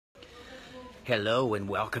Hello and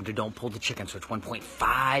welcome to Don't Pull the Chicken Switch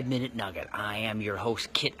 1.5 Minute Nugget. I am your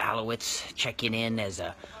host, Kit Alowitz, checking in as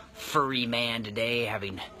a furry man today,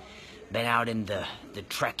 having been out in the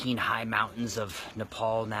trekking high mountains of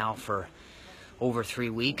Nepal now for over 3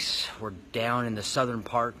 weeks. We're down in the southern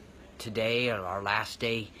part today, our last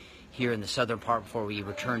day here in the southern part before we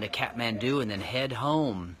return to Kathmandu and then head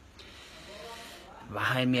home.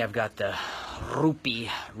 Behind me I've got the Rupi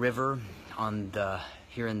River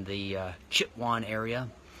here in the Chitwan area.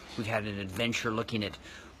 We've had an adventure looking at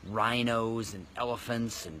rhinos and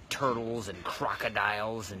elephants and turtles and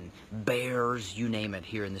crocodiles and bears, you name it,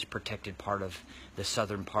 here in this protected part of the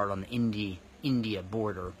southern part on the India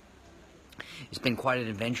border. It's been quite an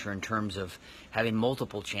adventure in terms of having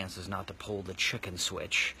multiple chances not to pull the chicken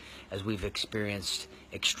switch, as we've experienced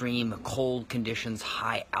extreme cold conditions,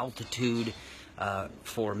 high altitude,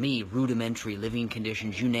 for me, rudimentary living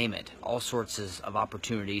conditions, you name it, all sorts of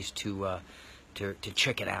opportunities to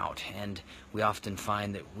chicken out. And we often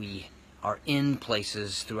find that we are in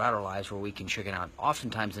places throughout our lives where we can chicken out,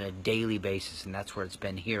 oftentimes on a daily basis, and that's where it's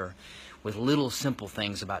been here, with little simple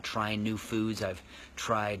things about trying new foods. I've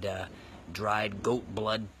tried dried goat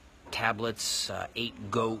blood tablets, ate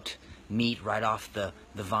goat meat right off the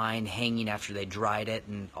vine, hanging after they dried it,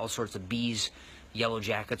 and all sorts of bees, yellow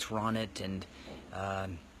jackets were on it, and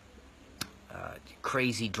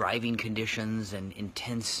crazy driving conditions and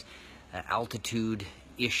intense altitude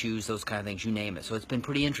issues, those kind of things, you name it. So it's been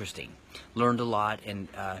pretty interesting. Learned a lot and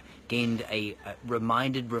gained a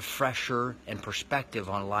reminded refresher and perspective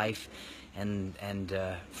on life, and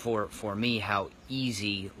for me, how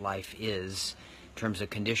easy life is in terms of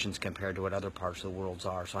conditions compared to what other parts of the world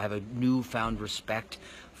are. So I have a newfound respect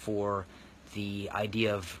for the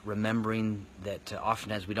idea of remembering that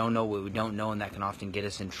oftentimes we don't know what we don't know, and that can often get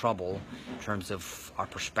us in trouble in terms of our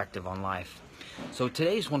perspective on life. So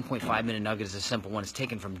today's 1.5 minute nugget is a simple one. It's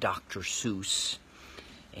taken from Dr. Seuss,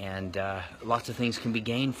 and lots of things can be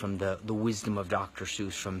gained from the wisdom of Dr.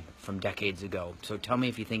 Seuss from decades ago. So tell me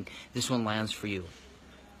if you think this one lands for you.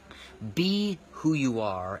 Be who you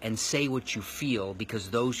are and say what you feel, because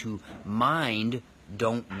those who mind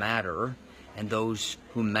don't matter, and those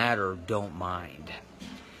who matter don't mind.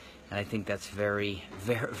 And I think that's very,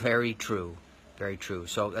 very, very true. Very true.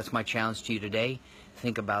 So that's my challenge to you today.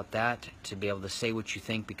 Think about that, to be able to say what you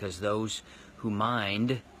think, because those who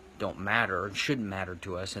mind don't matter, and shouldn't matter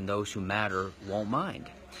to us, and those who matter won't mind.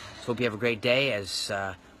 So hope you have a great day as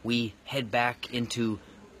we head back into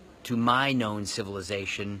my known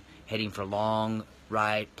civilization, heading for a long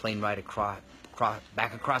ride, plane ride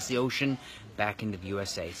back across the ocean, back into the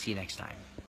USA. See you next time.